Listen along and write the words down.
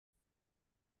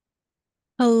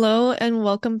Hello and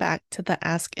welcome back to the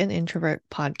Ask an Introvert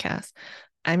podcast.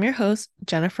 I'm your host,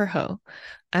 Jennifer Ho.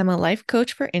 I'm a life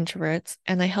coach for introverts,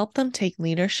 and I help them take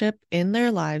leadership in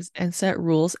their lives and set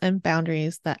rules and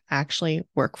boundaries that actually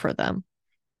work for them.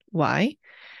 Why?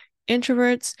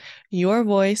 Introverts, your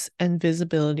voice and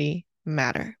visibility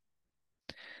matter.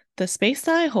 The space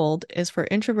that I hold is for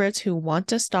introverts who want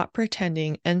to stop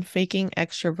pretending and faking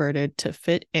extroverted to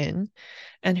fit in,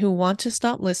 and who want to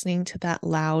stop listening to that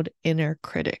loud inner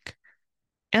critic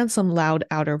and some loud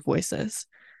outer voices.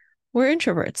 We're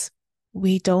introverts.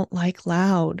 We don't like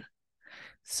loud.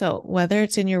 So, whether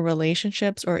it's in your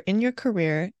relationships or in your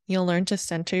career, you'll learn to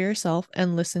center yourself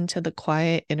and listen to the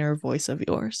quiet inner voice of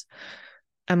yours.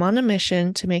 I'm on a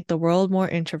mission to make the world more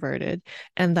introverted,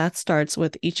 and that starts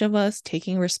with each of us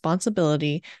taking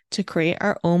responsibility to create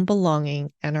our own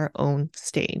belonging and our own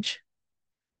stage.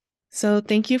 So,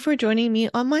 thank you for joining me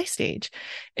on my stage.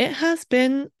 It has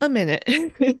been a minute,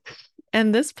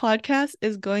 and this podcast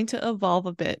is going to evolve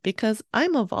a bit because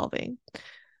I'm evolving.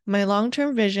 My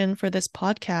long-term vision for this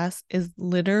podcast is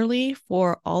literally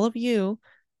for all of you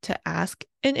to ask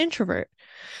an introvert.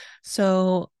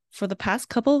 So, for the past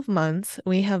couple of months,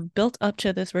 we have built up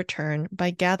to this return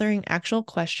by gathering actual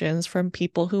questions from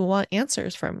people who want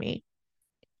answers from me.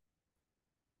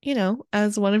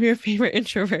 As one of your favorite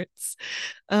introverts.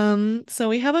 So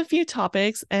we have a few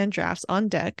topics and drafts on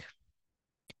deck.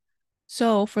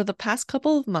 So, for the past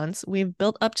couple of months, we've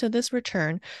built up to this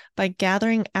return by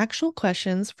gathering actual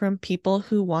questions from people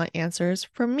who want answers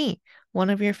from me, one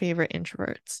of your favorite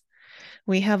introverts.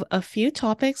 We have a few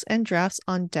topics and drafts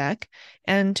on deck,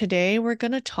 and today we're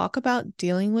going to talk about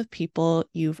dealing with people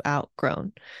you've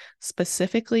outgrown,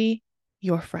 specifically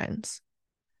your friends.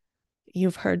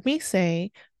 You've heard me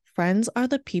say friends are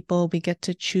the people we get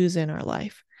to choose in our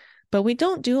life, but we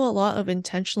don't do a lot of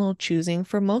intentional choosing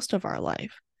for most of our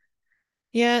life.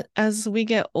 Yet, as we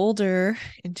get older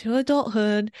into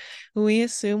adulthood, we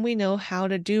assume we know how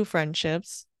to do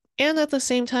friendships. And at the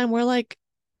same time, we're like,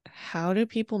 how do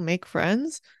people make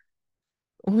friends?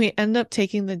 We end up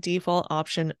taking the default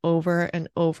option over and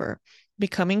over,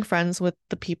 becoming friends with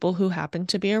the people who happen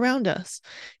to be around us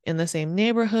in the same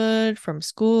neighborhood, from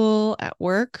school, at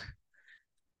work.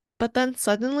 But then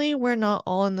suddenly we're not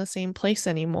all in the same place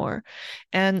anymore.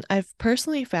 And I've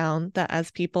personally found that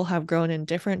as people have grown in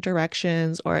different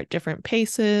directions or at different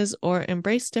paces or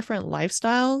embraced different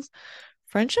lifestyles,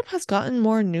 friendship has gotten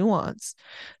more nuanced.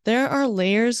 There are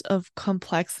layers of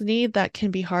complexity that can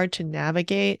be hard to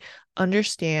navigate,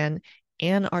 understand,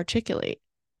 and articulate.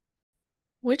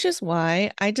 Which is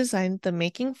why I designed the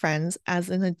Making Friends as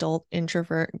an Adult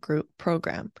Introvert Group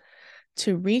program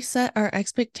to reset our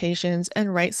expectations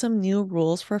and write some new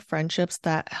rules for friendships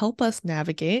that help us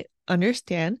navigate,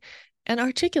 understand, and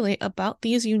articulate about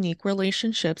these unique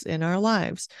relationships in our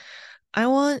lives. I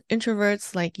want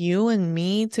introverts like you and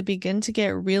me to begin to get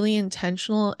really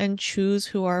intentional and choose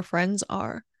who our friends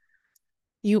are.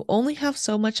 You only have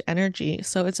so much energy,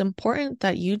 so it's important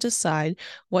that you decide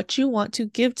what you want to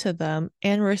give to them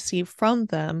and receive from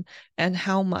them and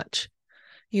how much.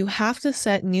 You have to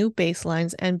set new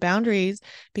baselines and boundaries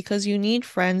because you need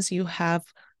friends you have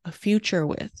a future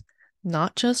with,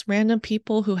 not just random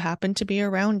people who happen to be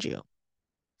around you.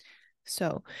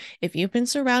 So, if you've been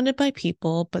surrounded by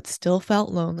people but still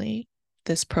felt lonely,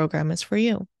 this program is for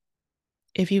you.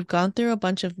 If you've gone through a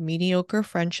bunch of mediocre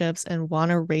friendships and want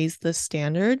to raise the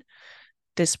standard,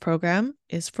 this program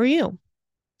is for you.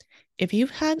 If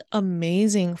you've had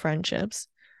amazing friendships,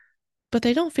 but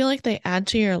they don't feel like they add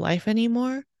to your life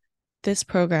anymore, this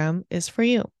program is for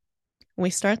you.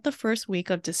 We start the first week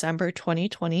of December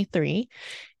 2023,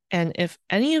 and if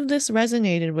any of this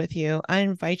resonated with you, I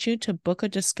invite you to book a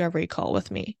discovery call with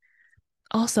me.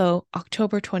 Also,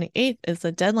 October 28th is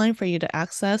the deadline for you to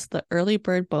access the early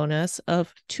bird bonus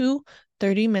of two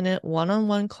 30-minute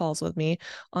one-on-one calls with me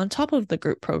on top of the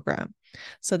group program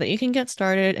so that you can get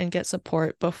started and get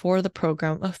support before the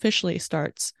program officially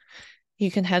starts.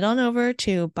 You can head on over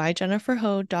to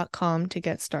byjenniferho.com to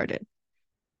get started.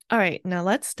 All right, now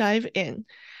let's dive in.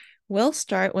 We'll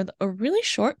start with a really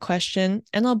short question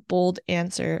and a bold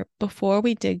answer before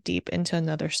we dig deep into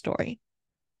another story.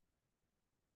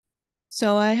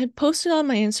 So I had posted on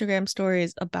my Instagram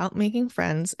stories about making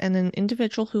friends, and an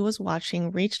individual who was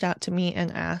watching reached out to me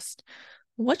and asked,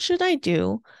 "What should I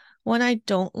do when I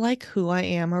don't like who I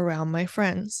am around my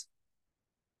friends?"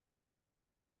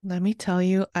 Let me tell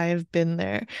you, I've been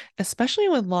there, especially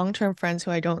with long-term friends who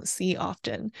I don't see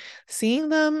often. Seeing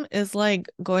them is like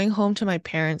going home to my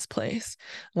parents' place.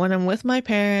 When I'm with my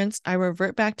parents, I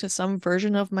revert back to some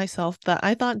version of myself that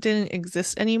I thought didn't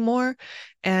exist anymore,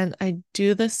 and I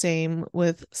do the same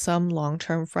with some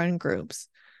long-term friend groups.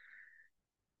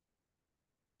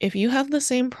 If you have the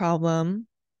same problem,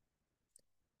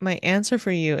 my answer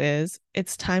for you is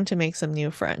it's time to make some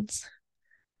new friends.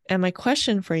 And my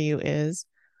question for you is,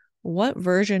 what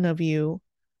version of you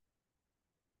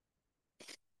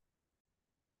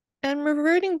And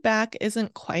reverting back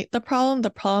isn't quite the problem. The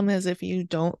problem is if you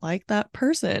don't like that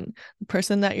person, the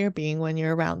person that you're being when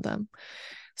you're around them.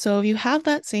 So if you have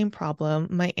that same problem,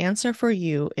 my answer for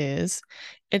you is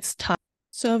it's time.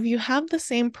 So if you have the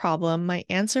same problem, my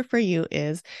answer for you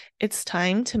is it's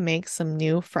time to make some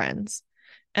new friends.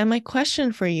 And my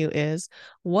question for you is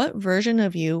what version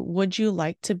of you would you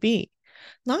like to be?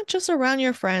 Not just around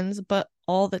your friends, but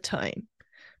all the time.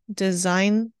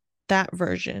 Design that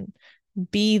version,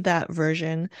 be that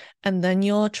version, and then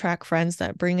you'll attract friends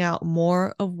that bring out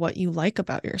more of what you like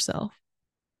about yourself.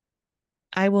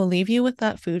 I will leave you with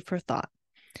that food for thought.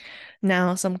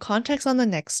 Now, some context on the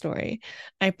next story.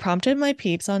 I prompted my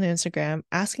peeps on Instagram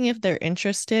asking if they're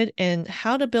interested in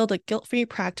how to build a guilt free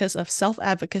practice of self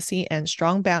advocacy and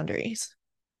strong boundaries.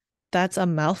 That's a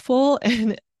mouthful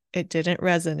and it didn't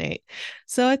resonate.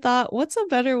 So I thought, what's a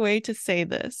better way to say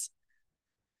this?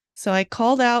 So I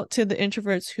called out to the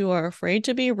introverts who are afraid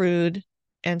to be rude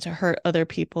and to hurt other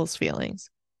people's feelings.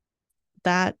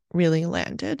 That really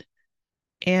landed.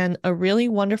 And a really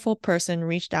wonderful person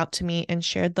reached out to me and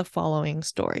shared the following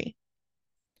story.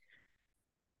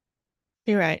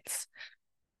 He writes,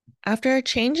 after a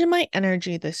change in my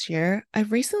energy this year,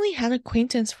 I've recently had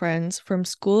acquaintance friends from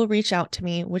school reach out to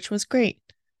me, which was great.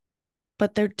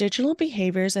 But their digital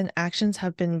behaviors and actions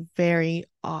have been very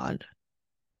odd.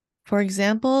 For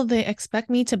example, they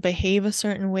expect me to behave a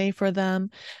certain way for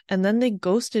them, and then they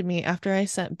ghosted me after I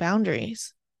set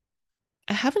boundaries.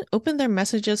 I haven't opened their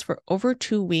messages for over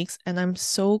 2 weeks, and I'm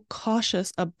so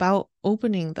cautious about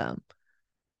opening them.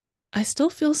 I still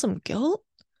feel some guilt.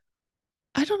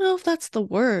 I don't know if that's the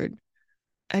word.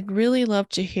 I'd really love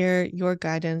to hear your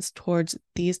guidance towards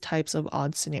these types of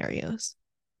odd scenarios.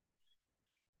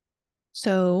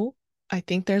 So, I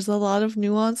think there's a lot of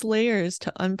nuanced layers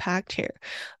to unpack here.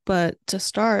 But to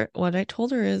start, what I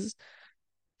told her is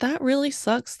that really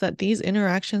sucks that these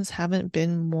interactions haven't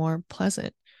been more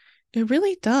pleasant. It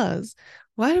really does.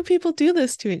 Why do people do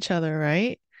this to each other,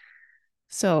 right?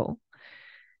 So,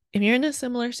 if you're in a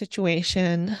similar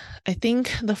situation, I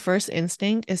think the first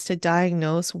instinct is to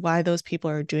diagnose why those people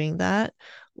are doing that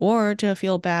or to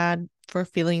feel bad for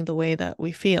feeling the way that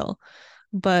we feel.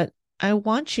 But I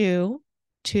want you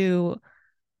to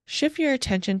shift your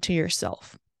attention to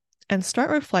yourself and start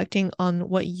reflecting on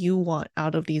what you want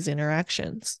out of these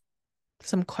interactions.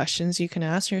 Some questions you can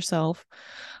ask yourself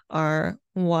are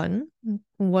one,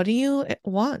 what do you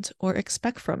want or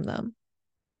expect from them?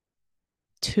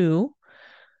 Two,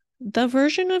 the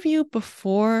version of you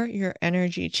before your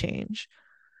energy change.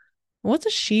 What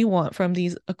does she want from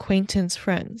these acquaintance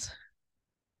friends?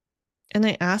 And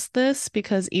I ask this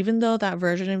because even though that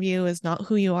version of you is not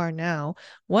who you are now,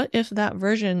 what if that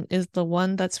version is the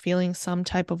one that's feeling some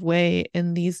type of way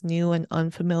in these new and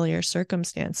unfamiliar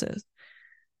circumstances?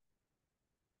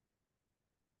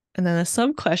 And then a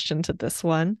sub question to this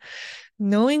one,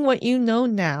 knowing what you know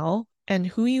now and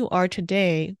who you are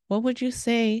today, what would you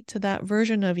say to that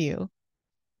version of you?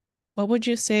 What would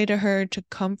you say to her to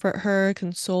comfort her,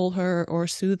 console her, or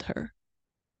soothe her?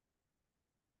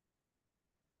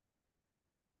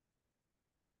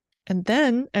 And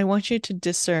then I want you to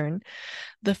discern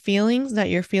the feelings that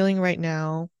you're feeling right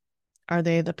now. Are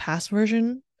they the past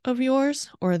version of yours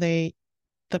or are they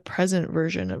the present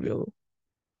version of you?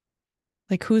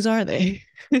 Like, whose are they?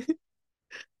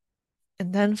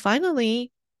 And then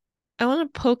finally, I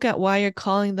want to poke at why you're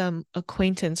calling them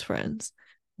acquaintance friends.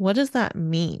 What does that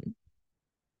mean?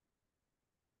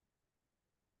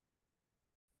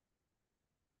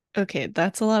 Okay,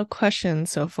 that's a lot of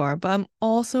questions so far, but I'm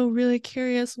also really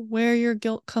curious where your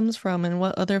guilt comes from and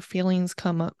what other feelings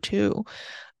come up too.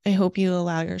 I hope you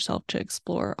allow yourself to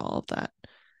explore all of that.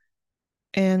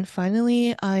 And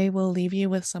finally, I will leave you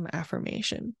with some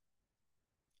affirmation.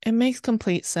 It makes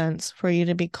complete sense for you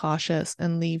to be cautious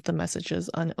and leave the messages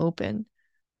unopened.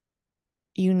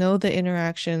 You know the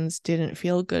interactions didn't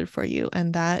feel good for you,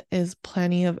 and that is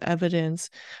plenty of evidence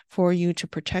for you to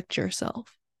protect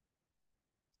yourself.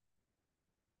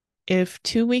 If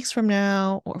 2 weeks from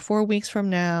now or 4 weeks from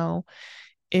now,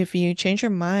 if you change your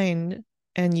mind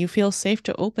and you feel safe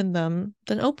to open them,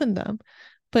 then open them.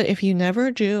 But if you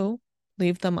never do,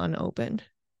 leave them unopened.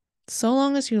 So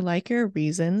long as you like your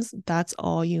reasons, that's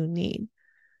all you need.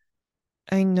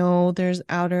 I know there's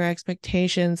outer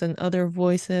expectations and other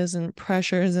voices and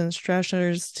pressures and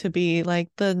stressors to be like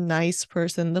the nice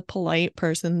person, the polite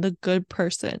person, the good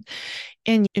person.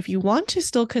 And if you want to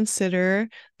still consider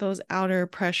those outer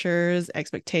pressures,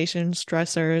 expectations,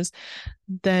 stressors,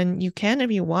 then you can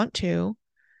if you want to.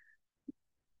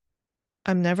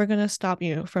 I'm never going to stop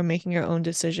you from making your own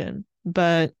decision.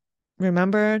 But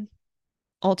remember,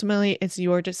 ultimately, it's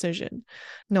your decision.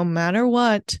 No matter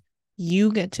what,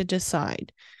 you get to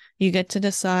decide. You get to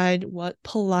decide what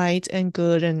polite and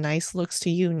good and nice looks to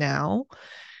you now,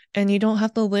 and you don't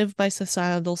have to live by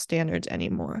societal standards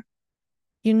anymore.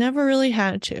 You never really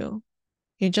had to.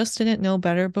 You just didn't know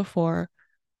better before,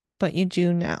 but you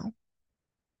do now.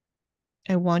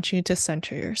 I want you to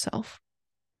center yourself.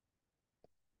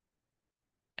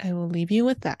 I will leave you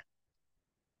with that.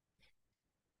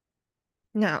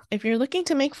 Now, if you're looking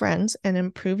to make friends and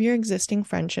improve your existing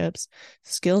friendships,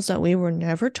 skills that we were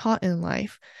never taught in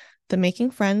life, the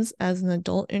Making Friends as an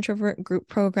Adult Introvert group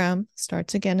program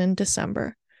starts again in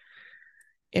December.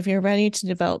 If you're ready to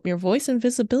develop your voice and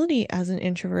visibility as an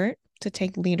introvert, to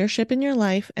take leadership in your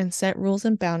life and set rules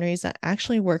and boundaries that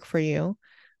actually work for you,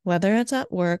 whether it's at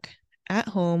work, at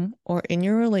home, or in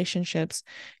your relationships,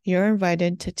 you're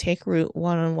invited to take Root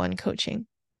one-on-one coaching.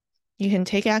 You can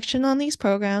take action on these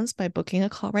programs by booking a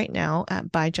call right now at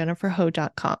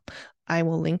byjenniferho.com. I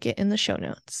will link it in the show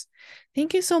notes.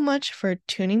 Thank you so much for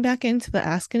tuning back into the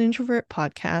Ask an Introvert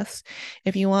podcast.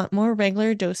 If you want more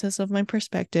regular doses of my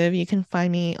perspective, you can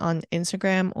find me on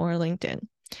Instagram or LinkedIn.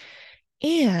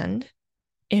 And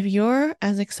if you're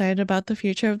as excited about the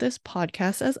future of this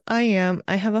podcast as I am,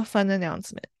 I have a fun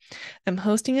announcement. I'm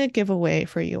hosting a giveaway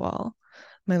for you all,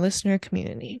 my listener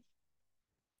community.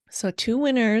 So 2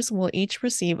 winners will each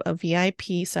receive a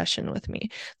VIP session with me.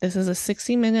 This is a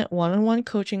 60-minute one-on-one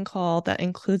coaching call that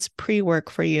includes pre-work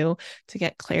for you to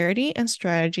get clarity and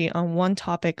strategy on one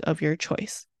topic of your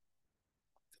choice.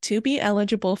 To be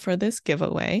eligible for this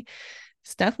giveaway,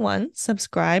 step 1,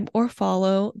 subscribe or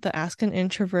follow the Ask an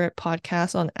Introvert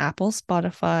podcast on Apple,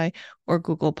 Spotify, or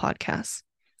Google Podcasts.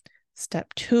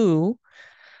 Step 2,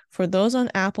 for those on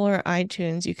Apple or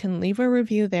iTunes, you can leave a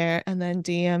review there and then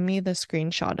DM me the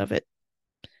screenshot of it.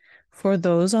 For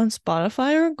those on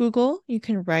Spotify or Google, you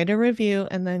can write a review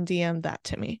and then DM that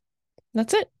to me.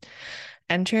 That's it.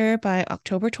 Enter by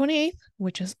October 28th,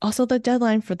 which is also the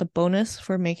deadline for the bonus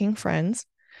for making friends.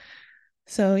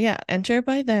 So yeah, enter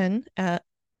by then at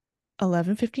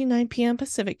 11:59 p.m.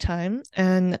 Pacific time,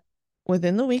 and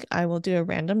within the week, I will do a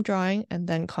random drawing and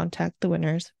then contact the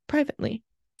winners privately.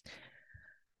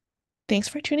 Thanks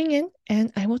for tuning in,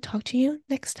 and I will talk to you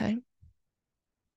next time.